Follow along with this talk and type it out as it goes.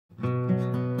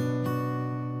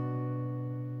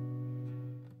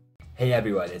Hey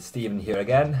everyone, it's Stephen here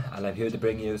again, and I'm here to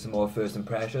bring you some more first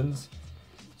impressions.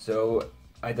 So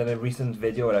I done a recent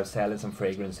video where I was selling some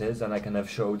fragrances, and I kind of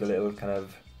showed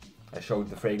I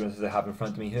showed the fragrances I have in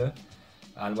front of me here.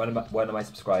 And one of my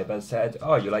subscribers said,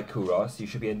 "Oh, you like Kouros? You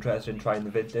should be interested in trying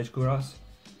the vintage Kouros."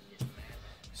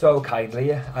 So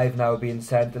kindly, I've now been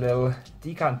sent a little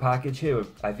decant package here.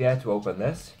 I've yet to open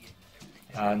this,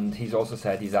 and he's also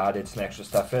said he's added some extra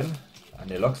stuff in, and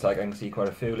it looks like I can see quite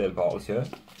a few little bottles here.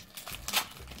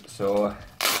 So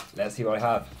let's see what I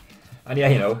have. And yeah,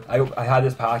 you know, I had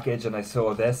this package and I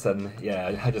saw this, and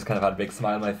yeah, I just kind of had a big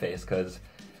smile on my face because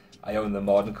I own the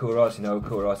modern Kouros. You know,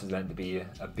 Kouros is meant to be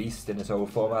a beast in its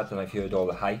old format, and I've heard all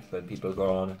the hype and people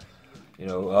go on, you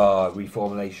know, oh,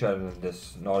 reformulation and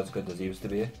it's not as good as it used to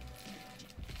be.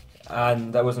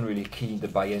 And I wasn't really keen to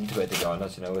buy into it, to be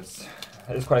honest. You know, it's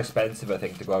quite expensive, I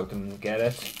think, to go out and get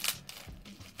it.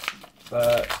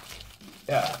 But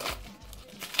yeah.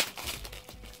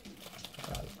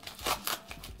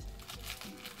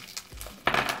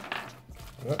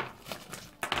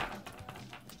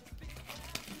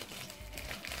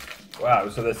 Wow,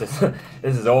 so this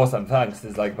is awesome, thanks.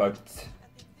 There's like about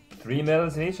 3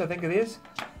 mils in each, I think it is.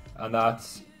 And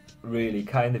that's really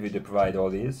kind of you to provide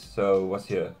all these. So what's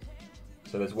here?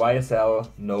 So there's YSL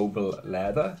Noble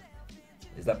Leather.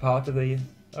 Is that part of the...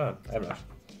 Oh,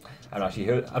 I'm actually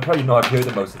heard... I probably know I've heard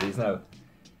of most of these now.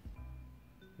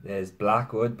 There's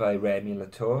Blackwood by Remy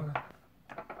Lateur.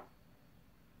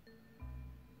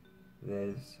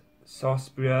 There's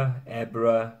Sospria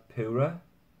Ebra Pura,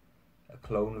 a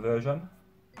clone version.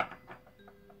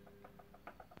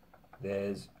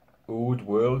 There's Oud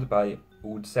World by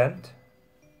Oudscent.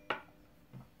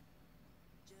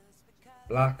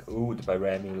 Black Oud by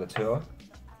Remy Lateur.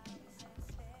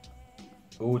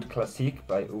 Oud Classique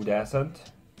by Oudscent.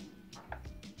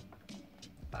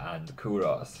 And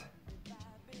Kouros.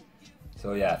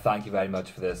 So yeah, thank you very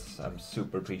much for this. I'm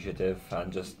super appreciative,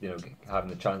 and just, you know, having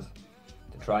the chance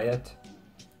to try it.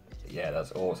 Yeah,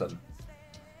 that's awesome.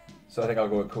 So I think I'll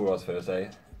go with Kouros first, eh?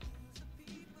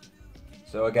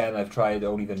 So again, I've tried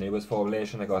only the newest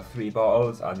formulation. I got 3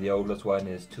 bottles, and the oldest one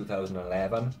is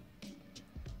 2011.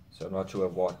 So I'm not sure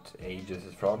what age this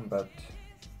is from, but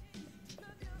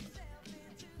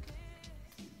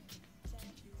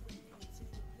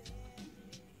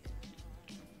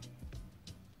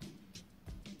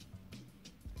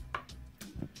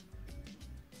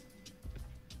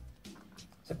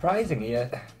surprisingly,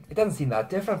 it doesn't seem that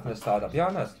different from the start, I'll be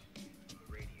honest.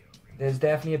 There's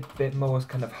definitely a bit more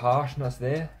kind of harshness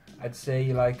there. I'd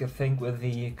say, like, I think with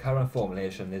the current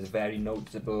formulation, there's very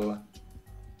noticeable,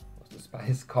 what's the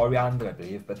spice? Coriander, I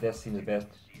believe, but this seems a bit...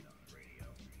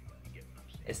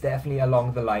 It's definitely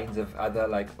along the lines of other,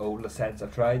 like, older scents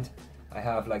I've tried. I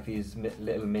have, like, these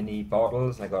little mini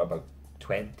bottles, and I got about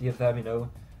 20 of them, you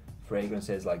know.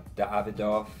 Fragrances like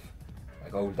Davidoff,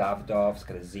 like old Davidoff's,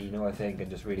 kind of Zeno, I think, and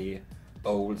just really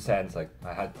old scents. Like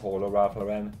I had Polo Ralph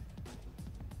Lauren.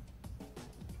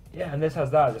 Yeah, and this has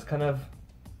that. It's kind of...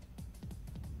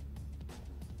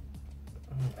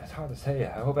 It's hard to say.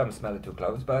 I hope I haven't smelled it too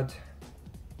close, but...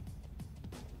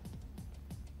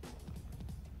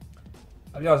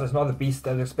 I'll be honest, it's not the beast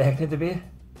I was expecting it to be.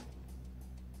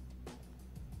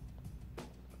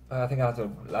 I think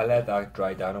I'll let that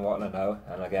dry down a while now,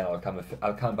 and again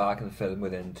I'll come back and film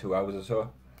within 2 hours or so.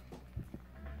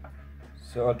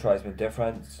 So I'll try something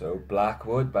different. So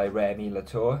Blackwood by Remy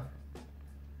Lateur.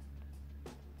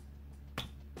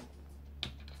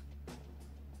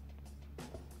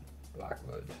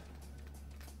 Blackwood.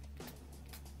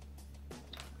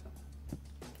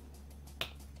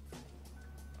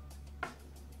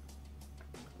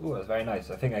 Ooh, that's very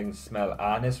nice. I think I can smell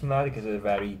anise from that because it's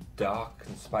very dark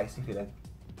and spicy feeling.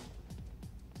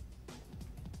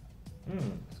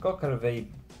 It's got kind of a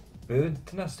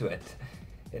burntness to it,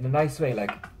 in a nice way,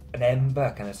 like an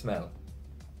ember kind of smell.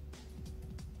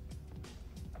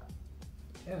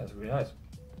 Yeah, it's really nice.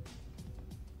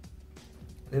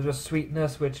 There's a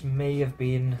sweetness which may have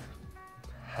been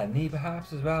honey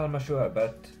perhaps as well, I'm not sure,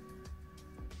 but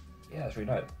yeah, it's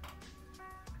really nice.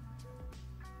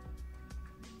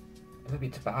 Maybe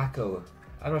tobacco.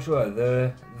 I'm not sure.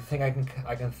 The thing I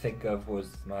can think of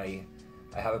was I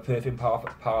have a perfume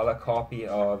parlor copy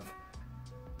of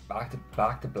Back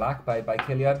to Black by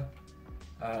Kilian,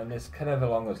 and it's kind of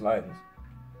along those lines.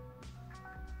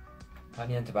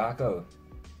 Honey and tobacco.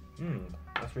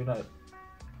 That's really nice.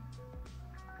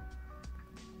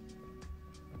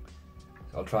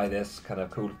 So I'll try this kind of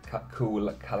cool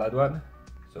coloured one.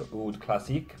 So Oud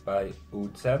Classique by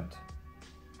Oudscent.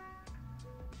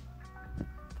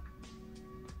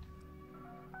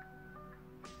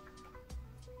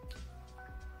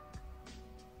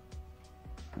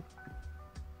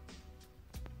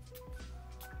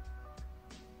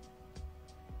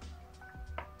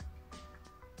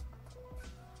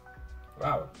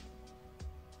 Wow,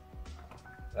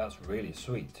 that's really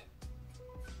sweet.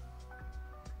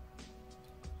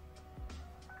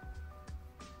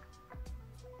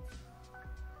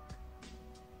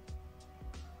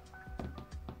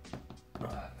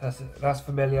 That's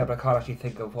familiar, but I can't actually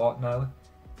think of what now.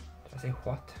 Did I say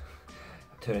what?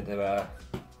 I turned into a...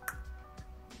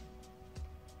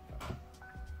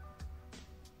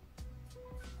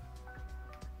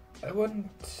 I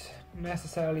wouldn't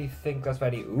necessarily think that's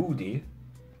very oudy.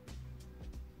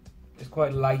 It's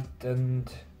quite light,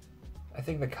 and I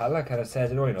think the colour kind of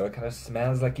says it all, you know, it kind of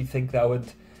smells like you think that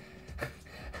would...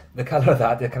 the colour of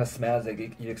that, it kind of smells like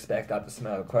you'd expect that to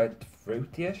smell, quite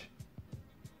fruity-ish.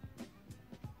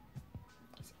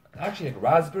 Actually, like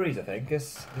raspberries, I think.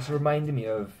 This reminded me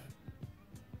of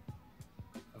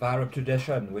Arab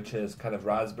tradition, which is kind of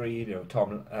raspberry, you know,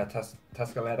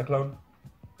 Tuscan leather clone.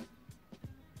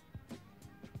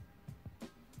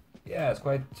 Yeah, it's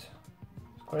quite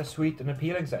a sweet and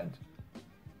appealing scent.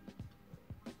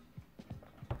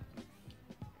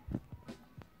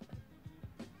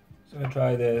 So I'm gonna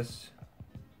try this.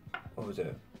 What was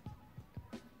it?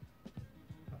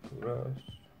 Kouros.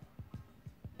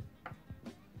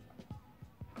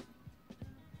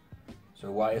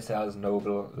 So YSL's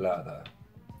Noble Leather.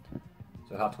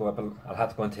 So I'll have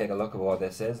to go and take a look at what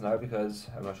this is now, because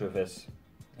I'm not sure if it's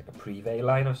like a privé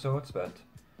line of sorts, but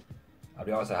I'll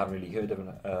be honest, I haven't really heard of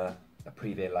a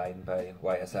privé line by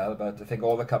YSL, but I think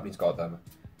all the companies got them.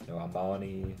 You know,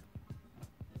 Armani,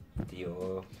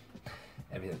 Dior,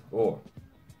 everything. Oh.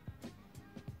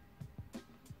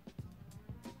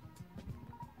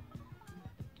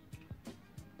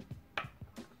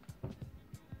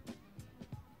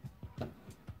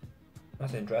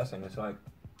 That's interesting. It's like,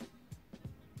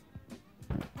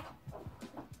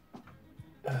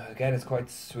 again, it's quite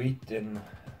sweet and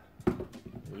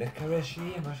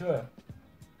licoricey. I'm not sure.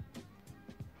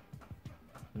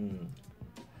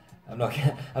 I'm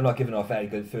not giving off very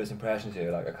good first impressions here.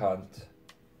 Like, I'm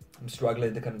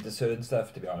struggling to kind of discern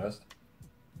stuff, to be honest.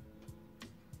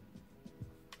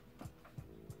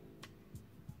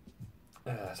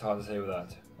 It's hard to say with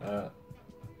that.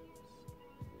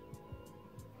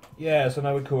 Yeah, so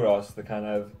now with Kouros, the kind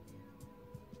of...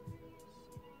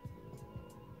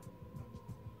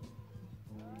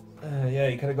 yeah,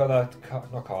 you kind of got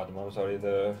that, not cardamom, sorry,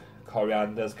 the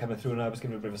coriander's coming through now. It's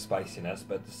giving a bit of a spiciness,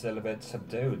 but it's still a bit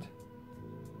subdued.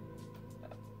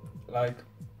 Like,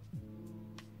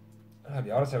 I'll be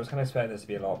honest, I was kind of expecting this to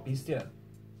be a lot beastier.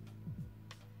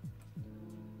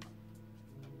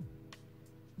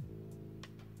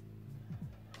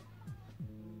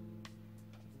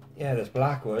 Yeah, this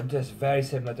blackwood is very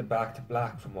similar to Back to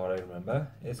Black from what I remember.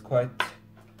 It's quite...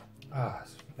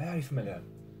 it's very familiar.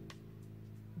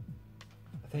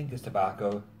 I think it's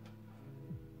tobacco.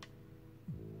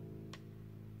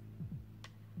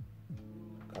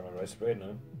 Can't remember I sprayed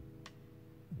now.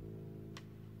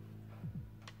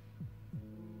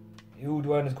 The Oud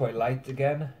one is quite light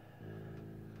again.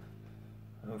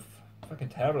 Oh, fucking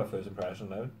terrible at first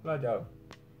impression now. Bloody hell.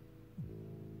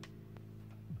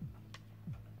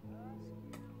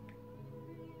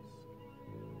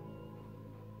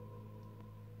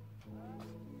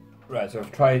 Right, so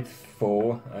I've tried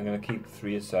 4, I'm going to keep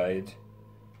 3 aside,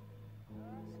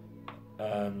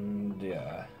 and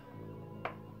yeah,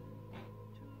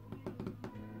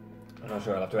 I'm not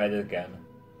sure, I'll have to edit again.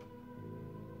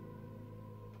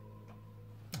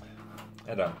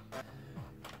 I don't know.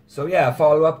 So yeah,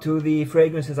 follow up to the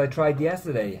fragrances I tried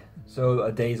yesterday. So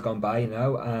a day's gone by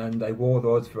now, and I wore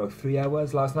those for about 3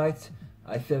 hours last night.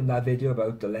 I filmed that video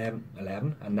about 11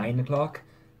 and 9 o'clock,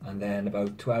 and then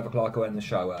about 12 o'clock I went in the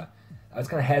shower. I was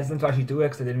kind of hesitant to actually do it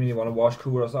because I didn't really want to wash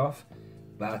Kouros off,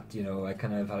 but you know, I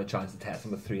kind of had a chance to test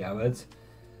them with 3 hours.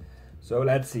 So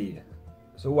let's see.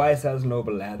 So YSL's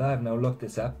Noble Leather, I've now looked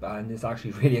this up and it's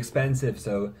actually really expensive,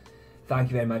 so thank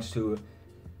you very much to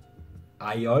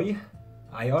iooi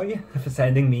for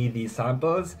sending me these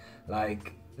samples.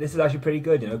 Like, this is actually pretty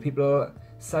good, you know.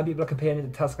 Some people are comparing it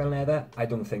to Tuscan leather. I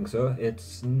don't think so.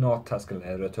 It's not Tuscan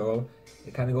leather at all.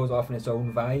 It kind of goes off in its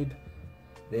own vibe.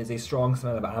 There's a strong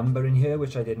smell of amber in here,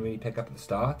 which I didn't really pick up at the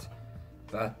start,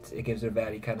 but it gives it a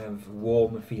very kind of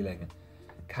warm feeling.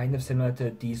 Kind of similar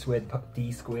to D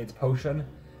Squared's Potion.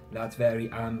 That's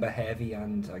very amber heavy,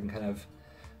 and I can kind of,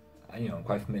 you know, I'm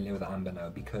quite familiar with amber now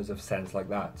because of scents like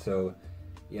that. So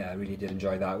yeah, I really did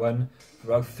enjoy that one. For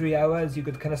about 3 hours, you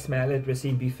could kind of smell it, but it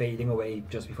seemed to be fading away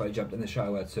just before I jumped in the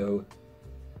shower. So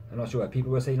I'm not sure.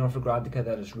 People were saying on Fragrantica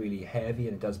that it's really heavy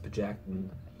and it does project and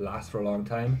last for a long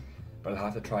time. But I'll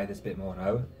have to try this a bit more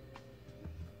now.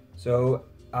 So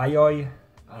iooi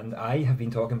and I have been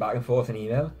talking back and forth in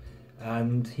email,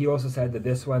 And he also said that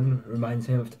this one reminds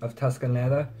him of Tuscan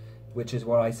leather, which is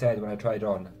what I said when I tried it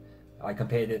on. I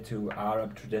compared it to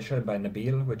Arab Tradition by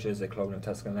Nabil, which is a clone of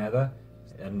Tuscan leather.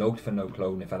 A note for no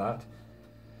clone, if I that.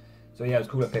 So yeah, it was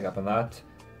cool to pick up on that.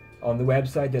 On the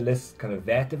website, they list kind of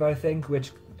vetiver, I think,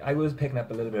 which I was picking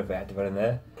up a little bit of vetiver in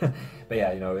there. But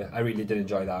yeah, you know, I really did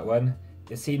enjoy that one.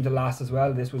 It seemed to last as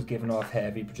well. This was giving off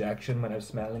heavy projection when I was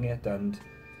smelling it, and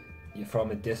from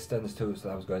a distance too, so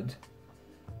that was good.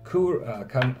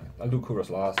 I'll do Kouros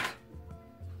last.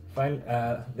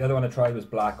 The other one I tried was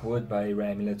Blackwood by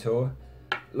Remy Lateur.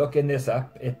 Looking this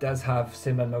up, it does have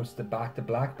similar notes to Back to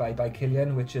Black by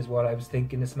Killian, which is what I was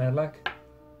thinking it smelled like.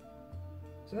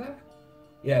 Is that?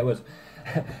 Yeah, it was.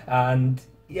 And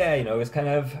yeah, you know, it's kind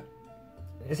of,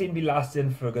 it seemed to be lasting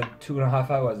for a good 2.5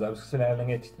 hours. I was smelling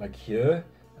it like here,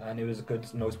 and it was a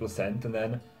good noticeable scent, and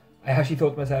then I actually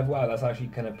thought to myself, wow, that's actually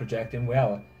kind of projecting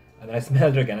well. And then I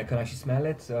smelled it again, I couldn't actually smell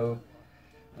it, so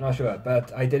I'm not sure,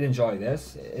 but I did enjoy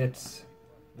this.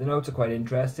 The notes are quite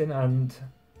interesting, and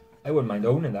I wouldn't mind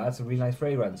owning that. It's a really nice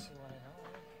fragrance.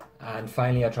 And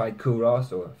finally I tried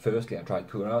Kouros, or firstly I tried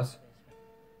Kouros.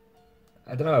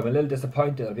 I don't know, I'm a little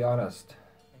disappointed, I'll be honest.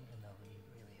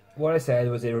 What I said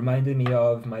was it reminded me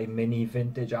of my mini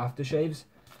vintage aftershaves,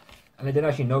 and I didn't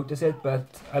actually notice it,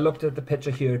 but I looked at the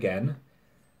picture here again,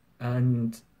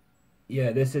 and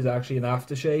yeah, this is actually an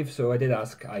aftershave. So I did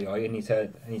ask iooi, and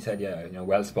he said, yeah, you know,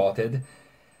 well spotted.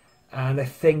 And I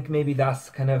think maybe that's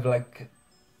kind of like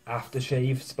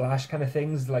aftershave splash kind of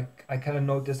things. Like I kind of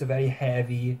noticed a very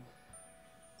heavy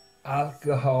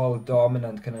alcohol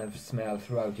dominant kind of smell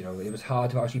throughout. You know, it was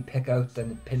hard to actually pick out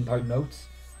and pinpoint notes.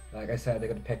 Like I said, I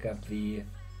got to pick up the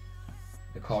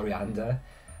coriander,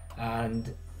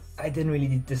 and I didn't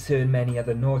really discern many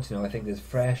other notes. You know, I think there's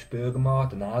fresh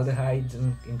bergamot and aldehydes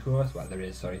in Kouros. Well, there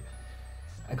is, sorry.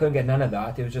 I couldn't get none of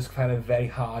that. It was just kind of very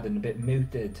hard and a bit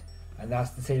muted. And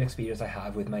that's the same experience I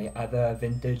have with my other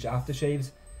vintage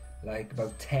aftershaves. Like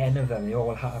about 10 of them, they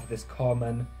all have this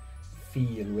common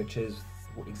feel, which is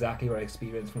exactly what I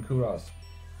experienced from Kouros.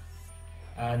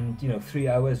 And, you know, 3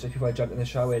 hours just before I jumped in the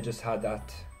shower, it just had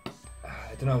that,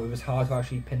 I don't know, it was hard to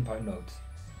actually pinpoint notes.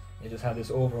 It just had this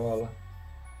overall,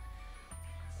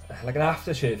 like an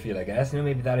aftershave feel, I guess. You know,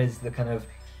 maybe that is the kind of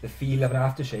the feel of an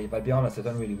aftershave. I'll be honest, I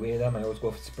don't really wear them. I always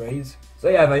go for sprays. So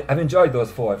yeah, I've enjoyed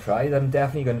those 4 I've tried. I'm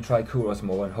definitely going to try Kouros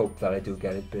more and hope that I do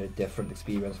get a bit different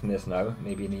experience from this now.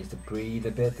 Maybe it needs to breathe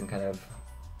a bit and kind of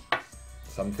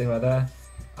something like that.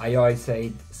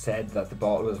 iooi said that the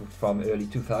bottle was from early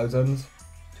 2000s.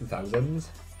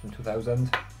 From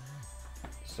 2000.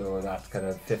 So that's kind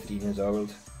of 15 years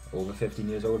old. Over 15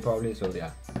 years old probably, so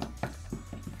yeah.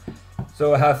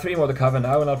 So I have 3 more to cover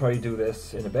now, and I'll probably do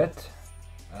this in a bit.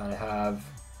 And I have,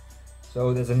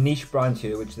 so there's a niche brand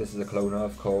here, which this is a clone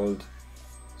of, called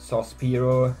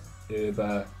Sospiro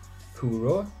Erba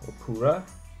Puro, or Pura.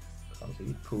 Can't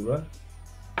see, Pura.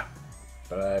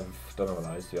 But I don't know what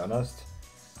that is, to be honest.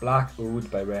 Black Oud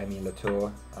by Remy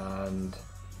Lateur, and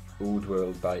Oud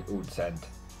World by Oudscent.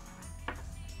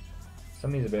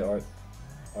 Some of these are a bit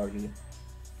orgy.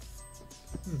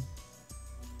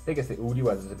 I think it's the Oudie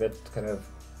ones, it's a bit kind of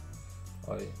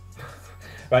oily.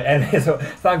 Right, anyway, so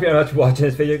thank you very much for watching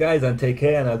this video, guys, and take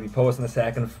care, and I'll be posting the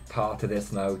second part of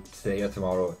this now today or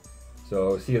tomorrow.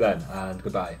 So see you then, and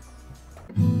goodbye.